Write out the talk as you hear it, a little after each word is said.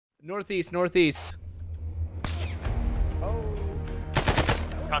Northeast, northeast. Oh.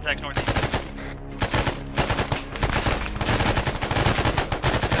 Contact northeast.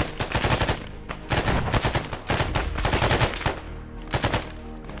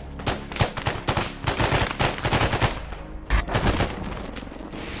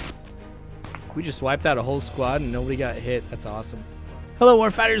 We just wiped out a whole squad and nobody got hit. That's awesome. Hello,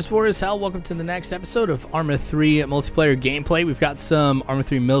 Warfighters, War is Hell. Welcome to the next episode of Arma 3 multiplayer gameplay. We've got some Arma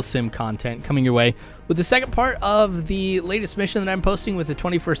 3 Milsim content coming your way with the second part of the latest mission that I'm posting with the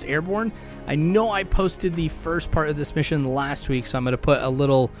 21st Airborne. I know I posted the first part of this mission last week, so I'm going to put a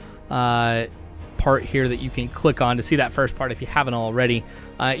little part here that you can click on to see that first part if you haven't already.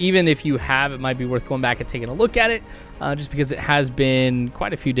 Even if you have, it might be worth going back and taking a look at it, just because it has been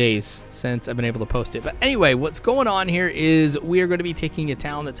quite a few days since I've been able to post it. But anyway, what's going on here is we are going to be taking a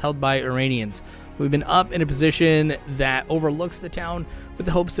town that's held by Iranians. We've been up in a position that overlooks the town with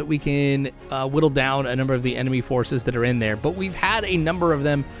the hopes that we can whittle down a number of the enemy forces that are in there. But we've had a number of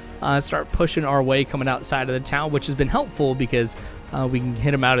them start pushing our way coming outside of the town, which has been helpful because we can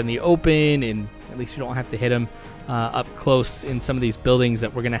hit them out in the open, and at least we don't have to hit them up close in some of these buildings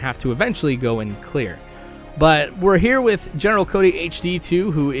that we're going to have to eventually go and clear. But we're here with General Cody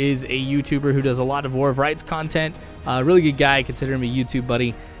HD2, who is a YouTuber who does a lot of War of Rights content. Really good guy, consider him a YouTube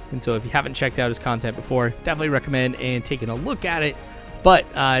buddy. And so if you haven't checked out his content before, definitely recommend and taking a look at it. But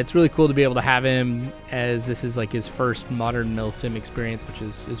it's really cool to be able to have him, as this is like his first modern Milsim experience, which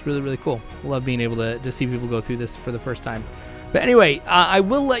is really, really cool. I love being able to see people go through this for the first time. But anyway, I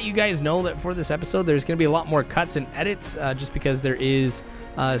will let you guys know that for this episode, there's going to be a lot more cuts and edits, just because there is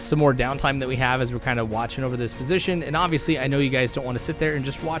some more downtime that we have as we're kind of watching over this position. And obviously, I know you guys don't want to sit there and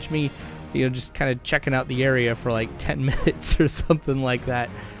just watch me, just kind of checking out the area for like 10 minutes or something like that.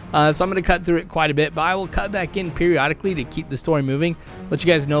 So I'm going to cut through it quite a bit, but I will cut back in periodically to keep the story moving, let you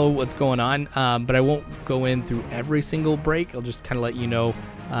guys know what's going on. But I won't go in through every single break. I'll just kind of let you know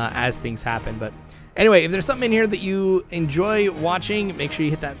as things happen. But anyway, if there's something in here that you enjoy watching, make sure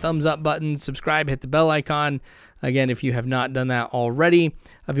you hit that thumbs up button, subscribe, hit the bell icon. Again, if you have not done that already.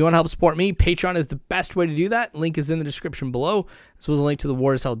 If you want to help support me, Patreon is the best way to do that. Link is in the description below, as well as a link to the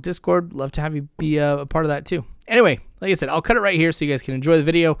War is Hell Discord. Love to have you be a part of that too. Anyway, like I said, I'll cut it right here so you guys can enjoy the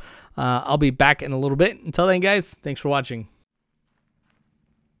video. I'll be back in a little bit. Until then, guys, thanks for watching.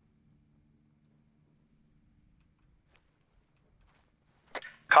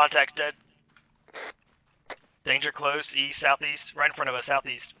 Contact's dead. Danger close, east, southeast, right in front of us,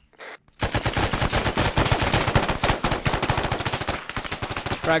 southeast.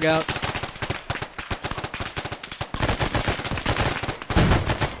 Frag out.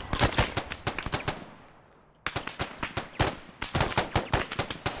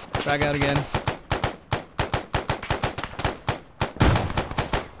 Frag out again.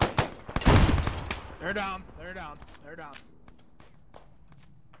 They're down. They're down. They're down.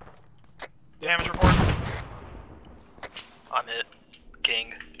 Damage report. I'm it.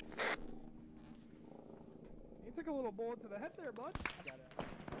 King. You took a little bullet to the head there, bud. I got it.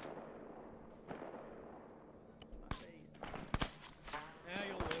 Yeah,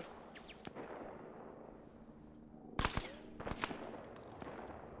 you'll live.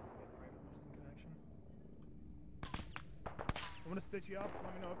 I'm gonna stitch you up.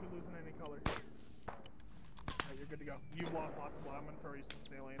 Let me know if you're losing any color. Alright, you're good to go. You've lost lots of blood. I'm gonna throw you some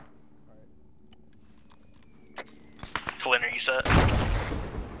saline. Alright. Flynn, are you set?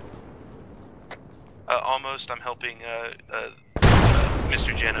 Almost. I'm helping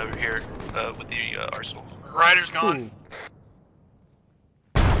Mr. Jen over here with the arsenal. Rider's gone.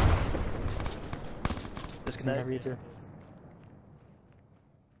 Disconnect.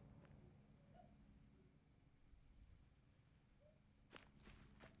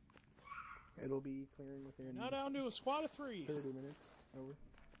 It'll be clearing within Now down to a squad of 3. 30 minutes. Over.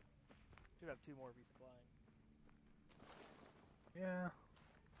 Should have 2 more resupplying. Yeah.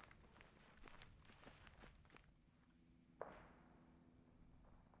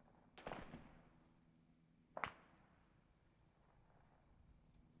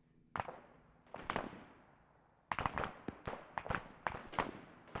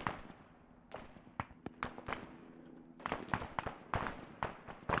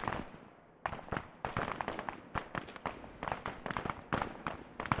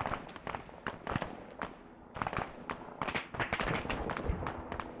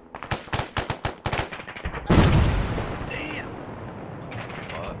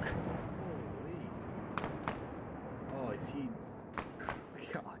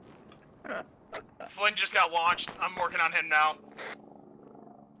 Flynn just got launched. I'm working on him now.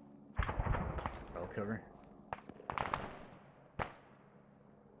 Bell cover.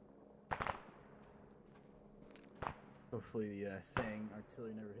 Hopefully, saying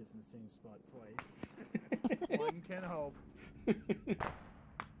artillery never hits in the same spot twice. One can hope.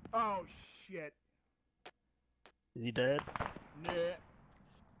 Oh shit. Is he dead? Nah.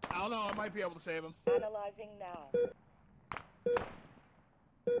 I don't know. I might be able to save him. Analyzing now.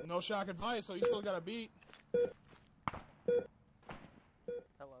 No shock advice, so you still got a beat.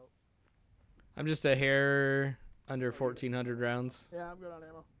 Hello. I'm just a hair under 1,400 rounds. Yeah, I'm good on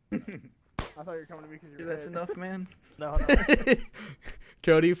ammo. I thought you were coming to me because you're That's enough, man. No, no.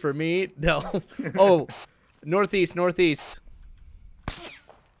 Cody, for me, no. Oh, northeast.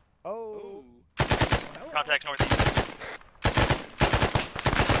 Oh. Contact northeast.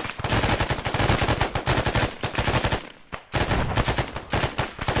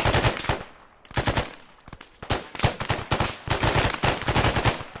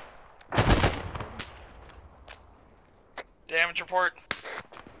 Damage report.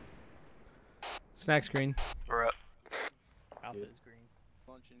 Snack screen. We're up. Alpha is green.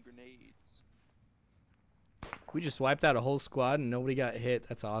 Launching grenades. We just wiped out a whole squad and nobody got hit.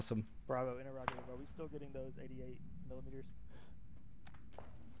 That's awesome. Bravo, interrogative. Are we still getting those 88 millimeters?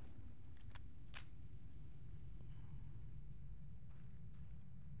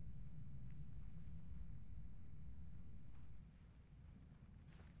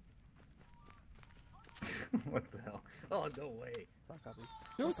 What the hell? Oh, no way. Fuck, copy.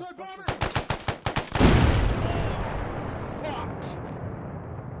 Suicide bomber! Fuck!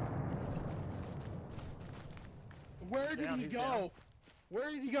 Where did he go?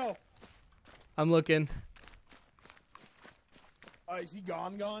 Where did he go? I'm looking. Is he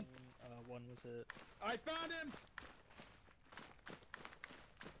gone? One was it. I found him!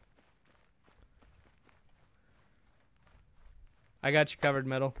 I got you covered,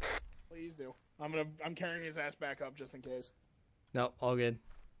 Metal. Please do. I'm carrying his ass back up just in case. No, all good.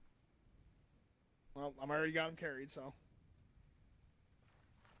 Well, I'm already got him carried, so.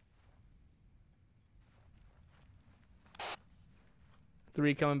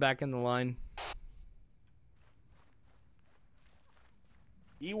 Three coming back in the line.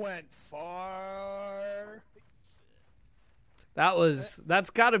 He went far.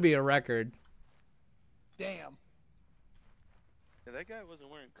 That's got to be a record. Damn. Yeah, that guy wasn't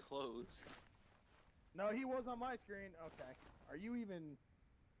wearing clothes. No, he was on my screen. Okay. Are you even...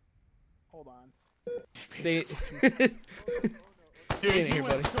 Hold on. They... Dude, in he here,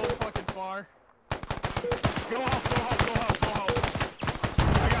 went buddy. so fucking far. Go out.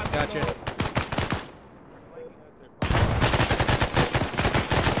 I got this. Gotcha.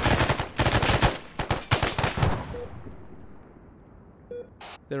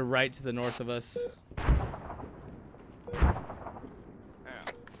 They're right to the north of us. Yeah.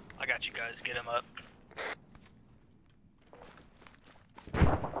 I got you guys. Get him up.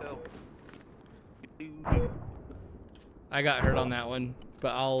 Help. I got hurt on that one, but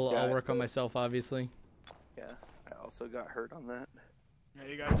I'll work on myself, obviously. Yeah, I also got hurt on that. Yeah,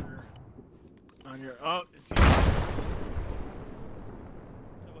 you guys are on your... Oh, is he... It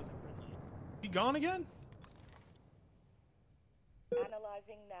wasn't friendly. He gone again?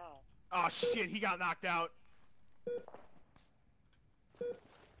 Analyzing now. Oh, shit, he got knocked out.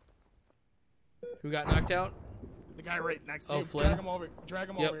 Who got knocked out? The guy right next to Oh, you. Flynn? Drag him over here. Drag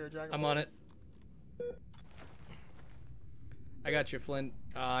him over here. I'm on it. I got you, Flint.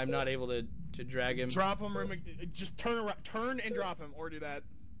 I'm not able to drag him. Drop him. Just turn around. Turn and drop him, or do that.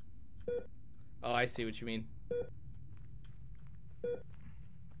 Oh, I see what you mean.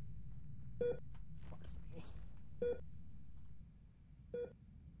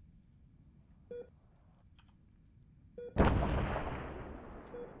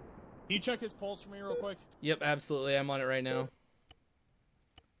 Can you check his pulse for me real quick? Yep, absolutely. I'm on it right now.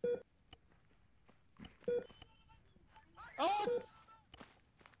 Oh!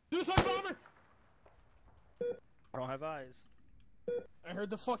 Suicide bomber! I don't have eyes. I heard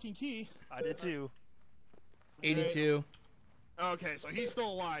the fucking key. I did too. 82. Okay, so he's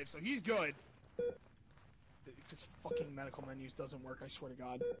still alive, so he's good. If this fucking medical menus doesn't work, I swear to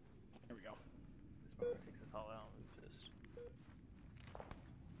God. There we go. This bomber takes us all out. I'm pissed.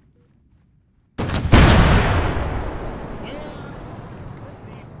 What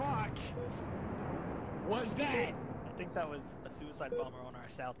the fuck was that? I think that was a suicide bomber on our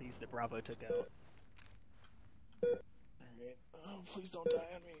southeast that Bravo took out. Alright. Oh, please don't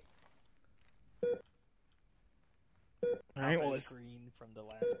die on me. Alright, well, it's... Green from the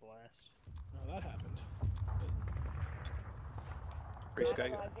last blast. Oh, that happened. Race guy.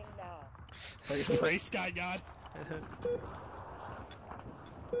 Analyzing now. Race guy god.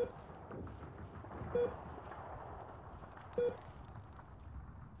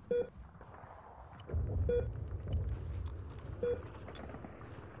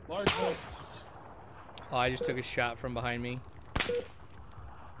 Large holes. Oh, I just took a shot from behind me.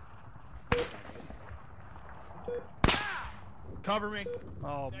 Cover me.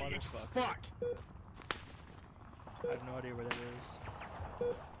 Oh, Hey, motherfucker. fuck. I have no idea where that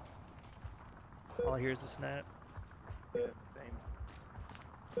is. All I hear is the snap. Yeah, same.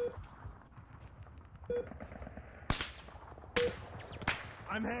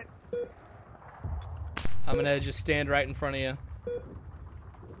 I'm hit. I'm gonna just stand right in front of you.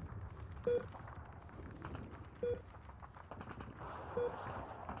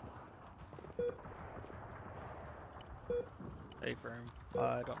 Stay firm.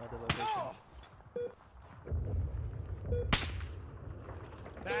 I don't know the location.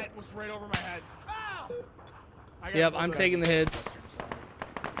 That was right over my head. I gotta Yep, go I'm to taking the hits.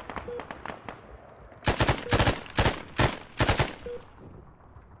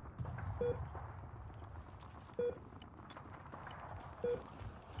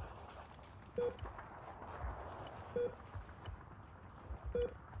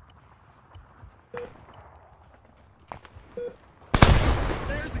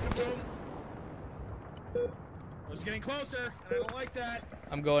 There's the kaboom. I was getting closer, and I don't like that.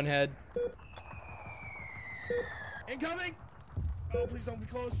 I'm going head. Incoming! Oh, please don't be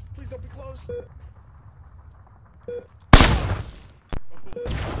close. Please don't be close.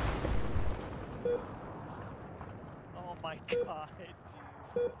 Oh my god, dude.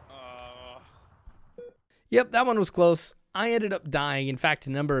 Yep, that one was close. I ended up dying. In fact,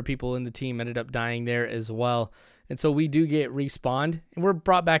 a number of people in the team ended up dying there as well. And so we do get respawned, and we're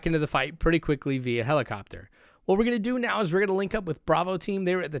brought back into the fight pretty quickly via helicopter. What we're going to do now is we're going to link up with Bravo team.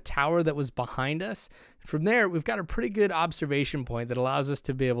 They were at the tower that was behind us. From there, we've got a pretty good observation point that allows us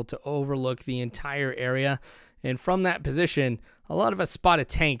to be able to overlook the entire area. And from that position, a lot of us spot a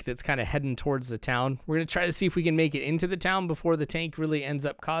tank that's kind of heading towards the town. We're going to try to see if we can make it into the town before the tank really ends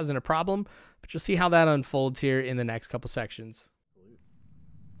up causing a problem. But you'll see how that unfolds here in the next couple sections.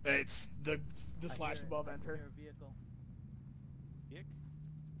 It's the slash above enter. Vehicle. Yick.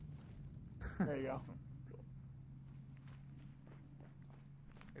 There you go.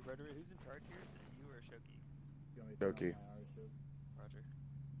 Hey, Rotary, who's in charge here? Is it you or Shoki? Shoki. Roger.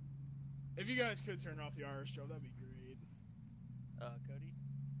 If you guys could turn off the RS show, that'd be great. Cody?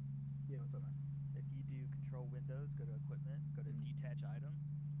 Yeah, what's up, man? If you do control windows, go to equipment, go to detach item.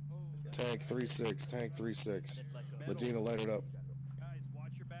 Tank 3-6, tank 3-6. And then let go. Medina, light it up. Guys,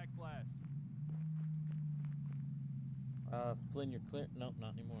 watch your back blast. Flynn, you're clear. Nope,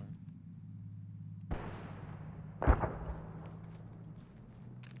 not anymore.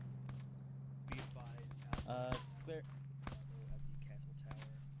 Be advised. Clear. Bravo at the castle tower on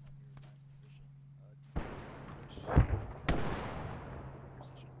your last position.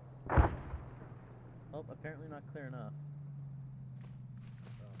 Position. Oh, apparently not clear enough.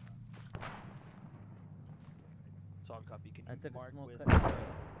 Solid copy. Can I you took a mark small with cut.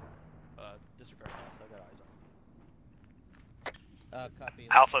 disregard now, so I got eyes on. Copy.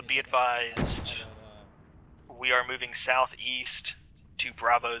 Alpha, Give me be a second. advised. I got, We are moving southeast to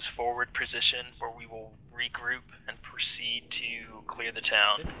Bravo's forward position, where we will regroup and proceed to clear the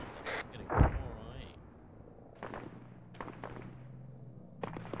town. 50 seconds.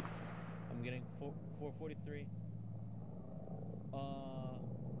 I'm getting 408. I'm getting 443.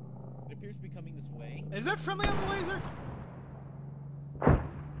 It appears to be coming this way. Is that friendly on the laser?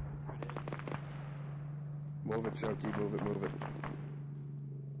 Move it, Shoki, move it, move it.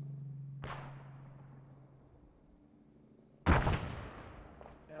 Yeah,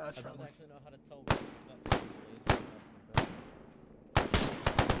 that's I don't friendly. actually know how to tell whether that's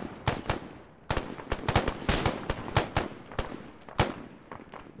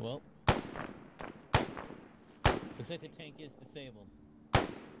well, looks like the tank is disabled.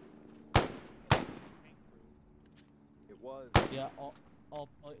 It was. Yeah,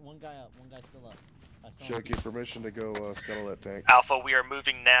 one guy up, one guy still up. I saw him. Shoki, permission to go scuttle that tank. Alpha, we are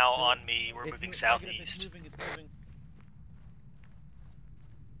moving now on me. We're It's moving negative, southeast. It's moving, it's moving.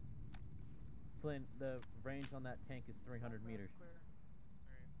 Flynn, the range on that tank is 300 meters.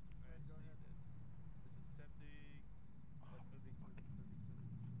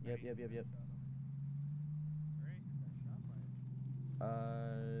 Yep.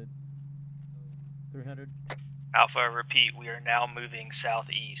 300, Alpha, I repeat, we are now moving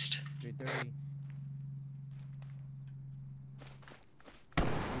southeast. 330.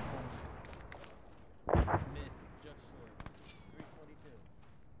 Miss, just short. 322.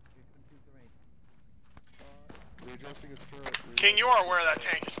 322 is the range. Readjusting its turret. King, you are aware that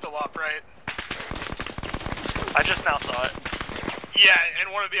tank is still up, right? I just now saw it. Yeah,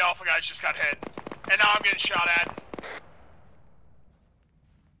 and one of the alpha guys just got hit. And now I'm getting shot at.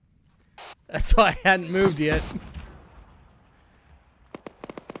 That's why I hadn't moved yet.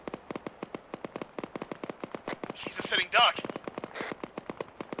 He's a sitting duck.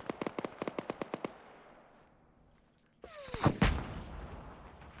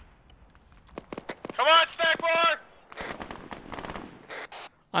 Come on, snack bar!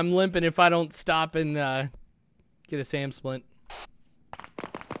 I'm limping if I don't stop and get a Sam splint.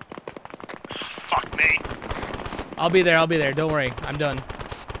 Fuck me. I'll be there. I'll be there. Don't worry. I'm done.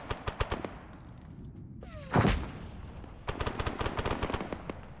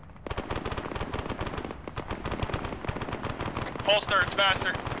 Holster, it's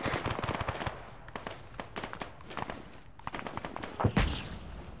faster.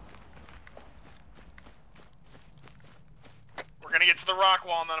 We're gonna get to the rock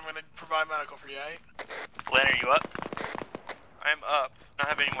wall and then I'm gonna provide medical for you, eh? Glenn, are you up? I'm up. I don't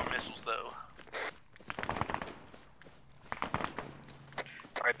have any more missiles though.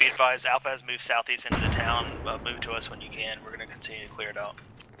 Alright, be advised, Alpha has moved southeast into the town. Move to us when you can. We're gonna continue to clear it out.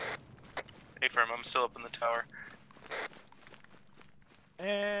 Hey, firm, I'm still up in the tower.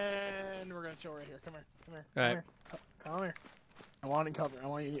 And we're gonna chill right here. Come here. Come here. All right. Come here. I want in cover.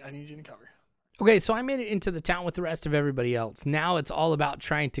 I need you in cover. Okay, so I made it into the town with the rest of everybody else. Now it's all about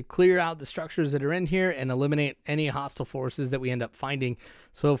trying to clear out the structures that are in here and eliminate any hostile forces that we end up finding.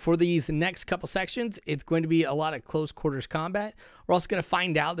 So for these next couple sections, it's going to be a lot of close quarters combat. We're also going to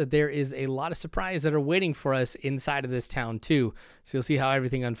find out that there is a lot of surprises that are waiting for us inside of this town too. So you'll see how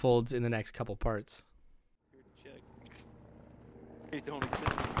everything unfolds in the next couple parts. It don't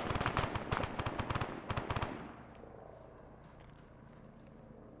exist.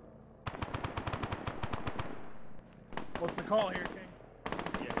 What's the call here, King?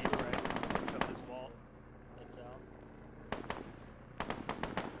 Yeah, you're right. Up this wall. That's out.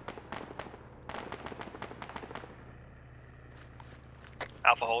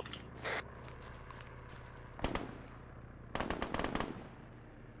 Alpha hold.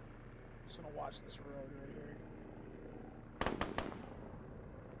 Just gonna watch this road right here.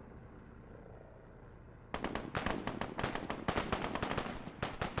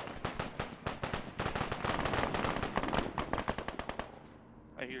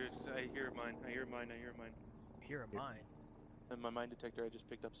 I hear mine. Here am I. And my mine detector, I just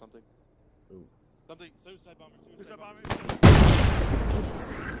picked up something. Ooh. Something, suicide bomber, Suicide bomber.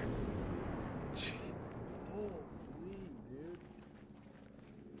 Holy, dude.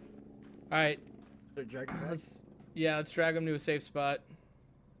 All right, They're dragging back? let's drag them to a safe spot.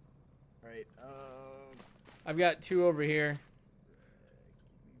 Alright, I've got two over here.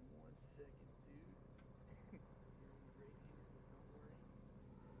 give me 1 second, dude.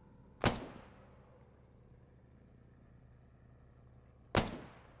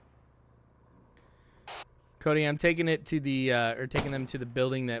 Cody, I'm taking it to the taking them to the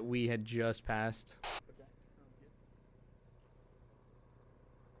building that we had just passed. Okay, sounds good.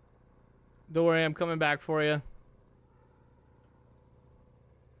 Don't worry, I'm coming back for you.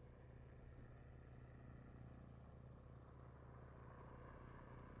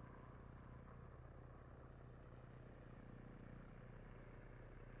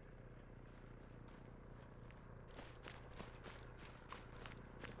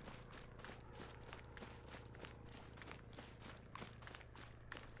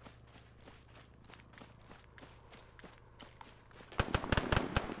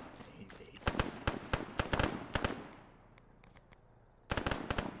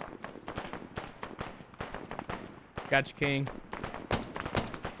 Gotcha, King.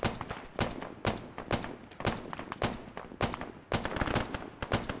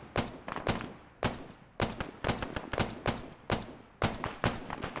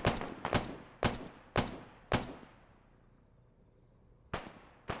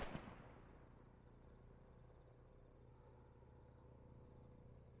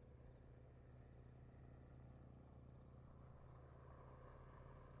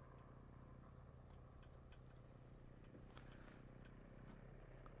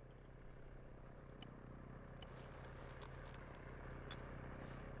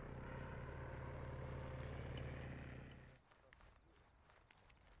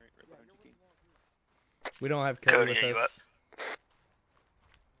 We don't have Cody, Cody, are with you us.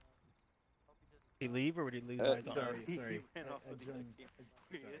 Did he leave or did he lose eyes on? Sorry. He I ran off with the joined. team.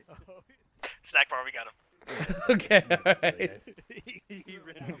 Snack bar, we got him. Okay, Sorry, alright. guys. He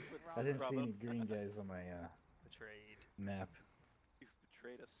ran off with I didn't see Bravo. any green guys on my Betrayed. map. You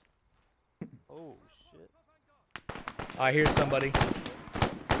betrayed us. Oh shit. I hear somebody.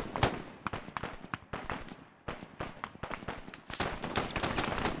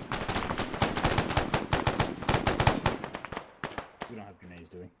 We don't have grenades,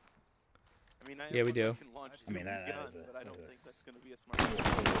 do we? Yeah, we do. Can launch I mean, that gun, is a- but I don't that think is- that's going to be a smart move.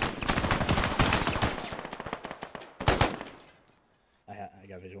 I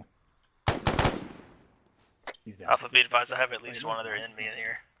got visual. He's down. Alpha, be advised, I have at least one other enemy in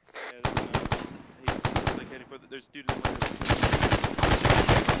here. Yeah, he's like heading for the, there's a dude in the window.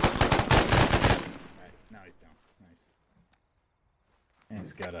 Alright, now he's down. Nice. And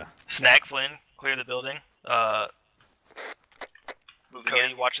he's got a. Snag Flynn, clear the building. Moving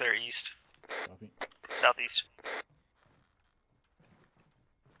Cody, in. watch their east. Copy. Southeast.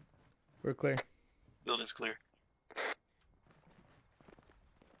 We're clear. Building's clear.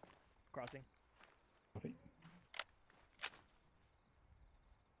 Crossing. Copy.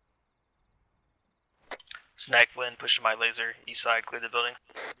 Snag Flynn, push to my laser. East side, clear the building.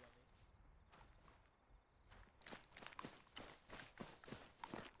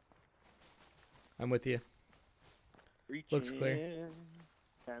 I'm with you. Looks clear.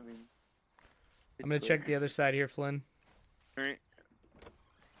 I mean, I'm gonna check the other side here, Flynn. Alright.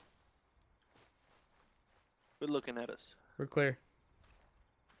 Good looking at us. We're clear.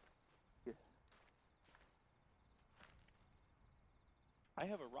 I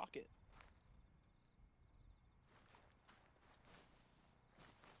have a rocket.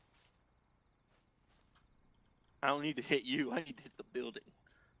 I don't need to hit you, I need to hit the building.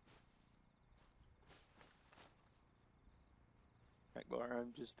 Bar,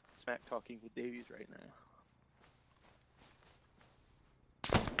 I'm just smack talking with Davies right now.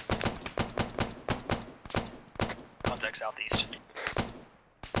 Contact southeast.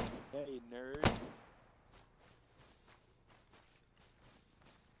 Hey, nerd.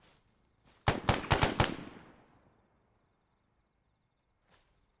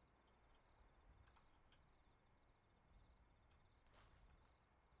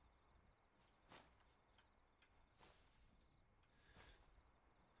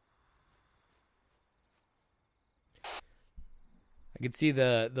 I could see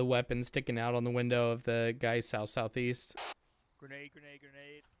the weapon sticking out on the window of the guy southeast. Grenade, grenade,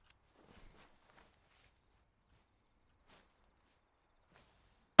 grenade.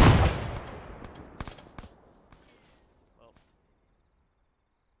 Well.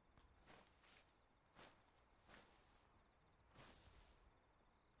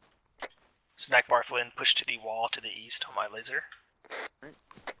 Snack Bar Flynn, push to the wall to the east on my laser. Right.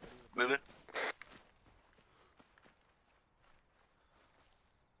 Moving.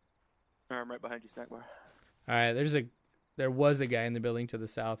 I'm right behind you, Snack Bar. All right, there was a guy in the building to the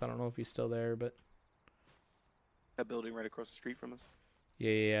south. I don't know if he's still there, but That building right across the street from us.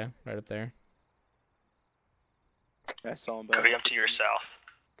 yeah, right up there. I saw him. But Cody, up to your south.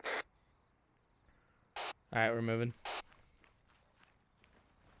 All right, we're moving.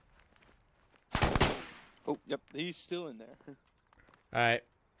 Oh, yep, he's still in there. All right,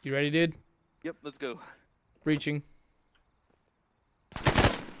 you ready, dude? Yep, let's go. Breaching.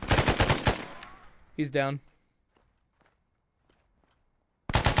 He's down.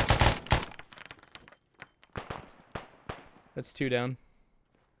 That's 2 down.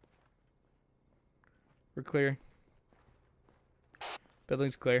 We're clear.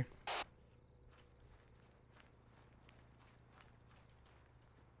 Building's clear.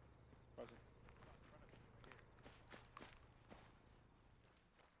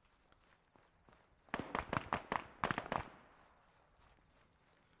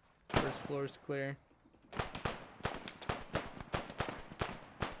 First floor's clear.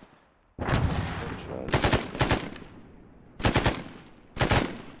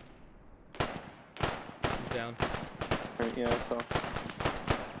 He's down. Right, yeah, I saw.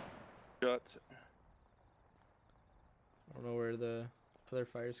 Shots. I don't know where the other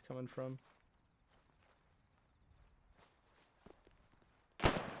fire's coming from.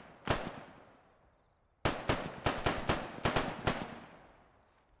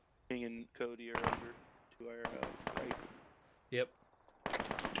 King and Cody are over to our right. Yep.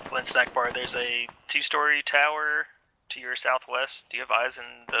 Flynn Snack Bar, there's a 2-story tower to your southwest. Do you have eyes in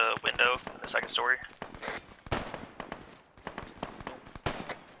the window in the second story?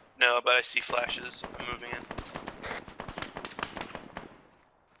 No, but I see flashes. I'm moving in.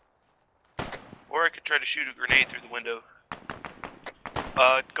 Or I could try to shoot a grenade through the window.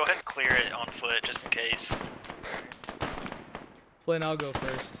 Go ahead and clear it on foot just in case. Flynn, I'll go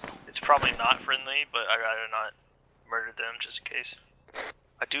first. It's probably not friendly, but I'd rather not murder them just in case.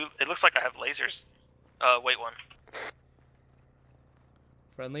 It looks like I have lasers. Wait one.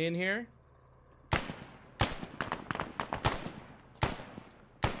 Friendly in here?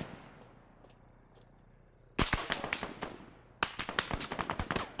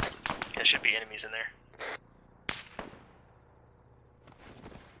 There should be enemies in there.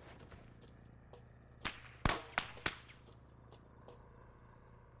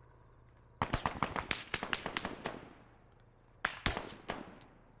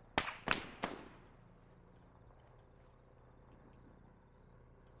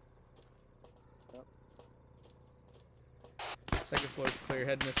 Second floor is clear.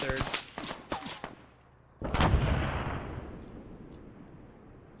 Heading to third.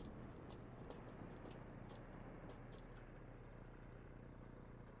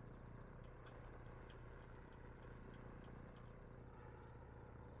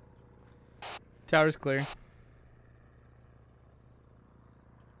 Tower's clear.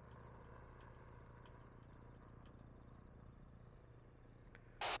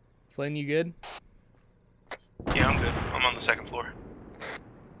 Flynn, you good? Yeah, I'm good. I'm on the second floor.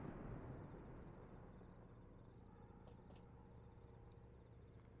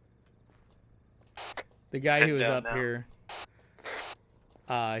 The guy who was down up now. here,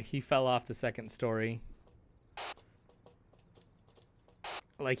 he fell off the second story.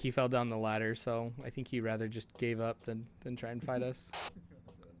 Like he fell down the ladder, so I think he rather just gave up than try and fight us.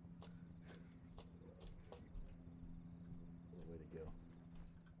 Way to go.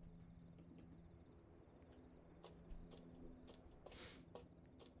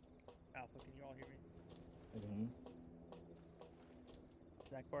 Alpha, can you all hear me? Okay.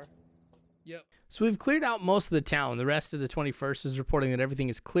 Zach Bar? Yep. So we've cleared out most of the town. The rest of the 21st is reporting that everything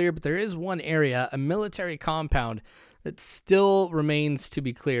is clear, but there is one area, a military compound, that still remains to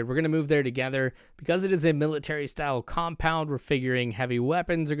be cleared. We're going to move there together. Because it is a military-style compound, we're figuring heavy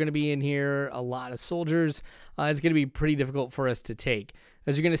weapons are going to be in here, a lot of soldiers. It's going to be pretty difficult for us to take.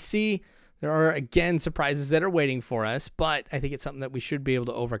 As you're going to see, there are, again, surprises that are waiting for us, but I think it's something that we should be able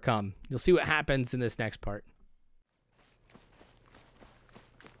to overcome. You'll see what happens in this next part.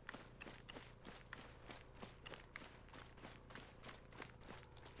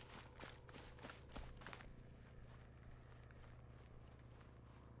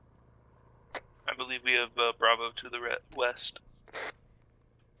 I believe we have Bravo to the west.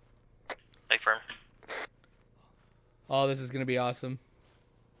 Stay firm. Oh, this is going to be awesome.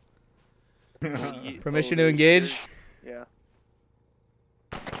 Ye- Permission oh, to engage? Yeah.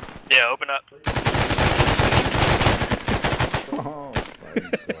 Yeah, open up. Oh,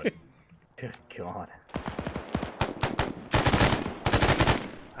 fighting squad. Good God.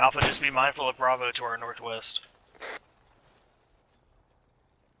 Alpha, just be mindful of Bravo to our northwest.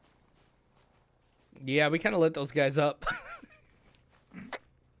 Yeah, we kind of lit those guys up.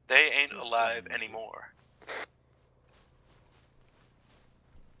 They ain't alive anymore.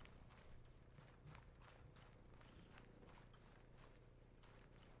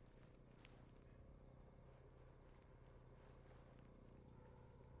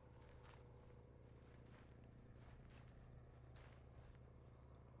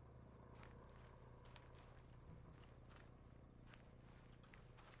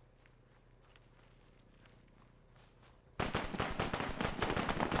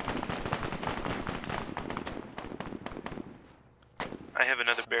 I have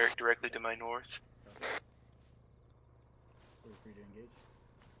another barrack directly to my north. Feel free to engage.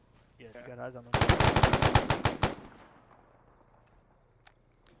 Yeah, you got eyes on them.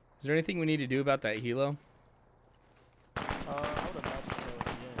 Is there anything we need to do about that helo? I would imagine so at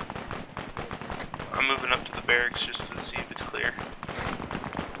the end. I'm moving up to the barracks just to see if it's clear.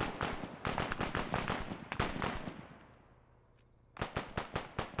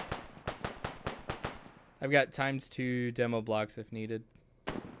 I've got ×2 demo blocks if needed.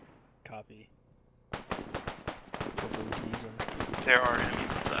 Copy. Hopefully we can use them. There are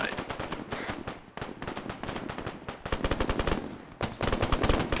enemies inside.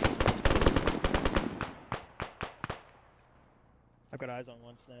 I've got eyes on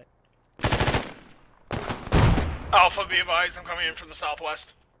one snack. Alpha, be advised, I'm coming in from the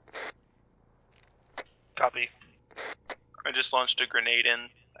southwest. Copy. I just launched a grenade in.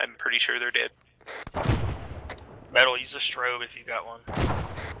 I'm pretty sure they're dead. Metal, use a strobe if you got one.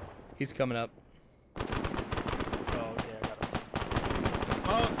 He's coming up. Oh, yeah, I got him.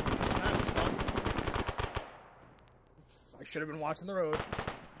 Oh, that was fun. I should have been watching the road.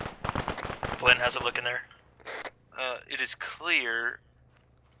 Flynn has a look in there. It is clear.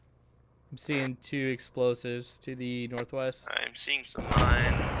 I'm seeing 2 explosives to the northwest. I'm seeing some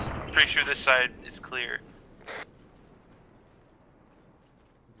mines. I'm pretty sure this side is clear. Is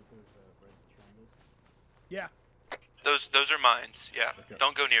it those red triangles? Yeah. Those are mines. Yeah. Okay.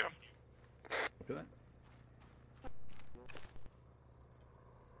 Don't go near them. Okay.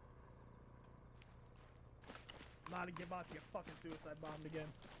 Not to get about to get fucking suicide bombed again.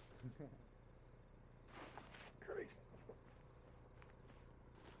 Christ.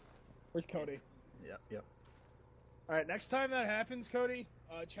 Where's Cody? Yep. Alright, next time that happens, Cody,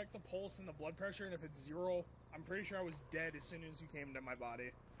 check the pulse and the blood pressure, and if it's 0, I'm pretty sure I was dead as soon as you came into my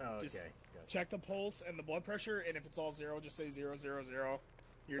body. Oh, okay. Just Gotcha. check the pulse and the blood pressure, and if it's all 0, just say 0, 0, 0.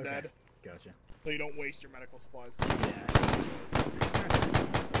 You're Okay. dead. Gotcha. So you don't waste your medical supplies.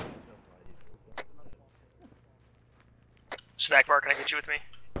 Snack bar, can I get you with me?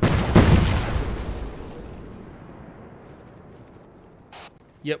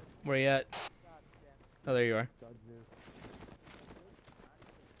 Yep, where you at? Oh, there you are.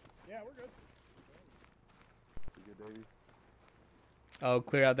 Yeah, we're good. You good, Davey? Oh,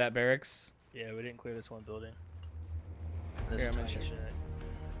 clear out that barracks. Yeah, we didn't clear this one building. Here, This I'm gonna tiny check. shack.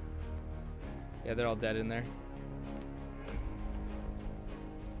 Yeah, they're all dead in there.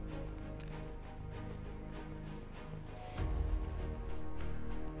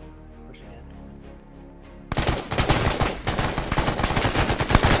 Pushing in.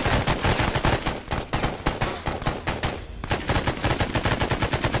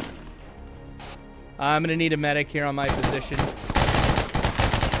 I'm gonna need a medic here on my position.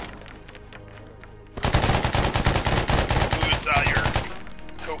 Who's your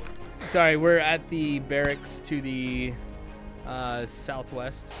cope? Sorry, we're at the barracks to the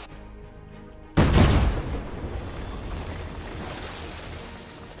southwest.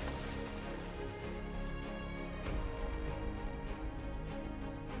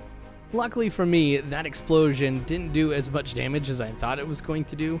 Luckily for me, that explosion didn't do as much damage as I thought it was going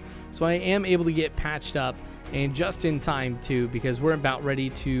to do, so I am able to get patched up, and just in time too, because we're about ready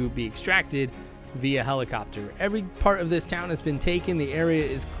to be extracted via helicopter. Every part of this town has been taken, the area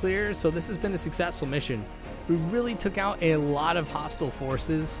is clear, so this has been a successful mission. We really took out a lot of hostile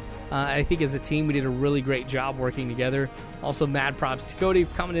forces. I think as a team we did a really great job working together. Also, mad props to Cody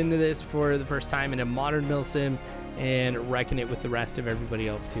for coming into this for the first time in a modern Milsim and wrecking it with the rest of everybody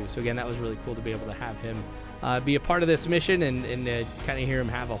else too. So again, that was really cool to be able to have him be a part of this mission and kind of hear him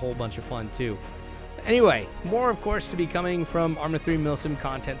have a whole bunch of fun too. Anyway, more of course to be coming from Arma 3 Milsim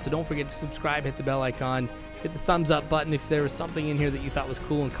content, so don't forget to subscribe, hit the bell icon, hit the thumbs up button if there was something in here that you thought was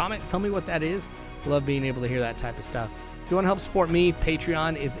cool, and comment, tell me what that is. Love being able to hear that type of stuff. If you want to help support me,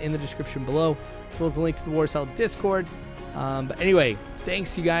 Patreon is in the description below, as well as the link to the War Cell Discord. But anyway,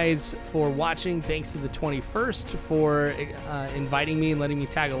 thanks you guys for watching. Thanks to the 21st for inviting me and letting me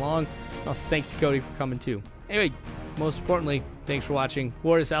tag along. And also thanks to Cody for coming too. Anyway, most importantly, thanks for watching.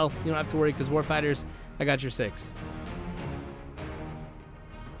 War is hell. You don't have to worry because Warfighters, I got your 6.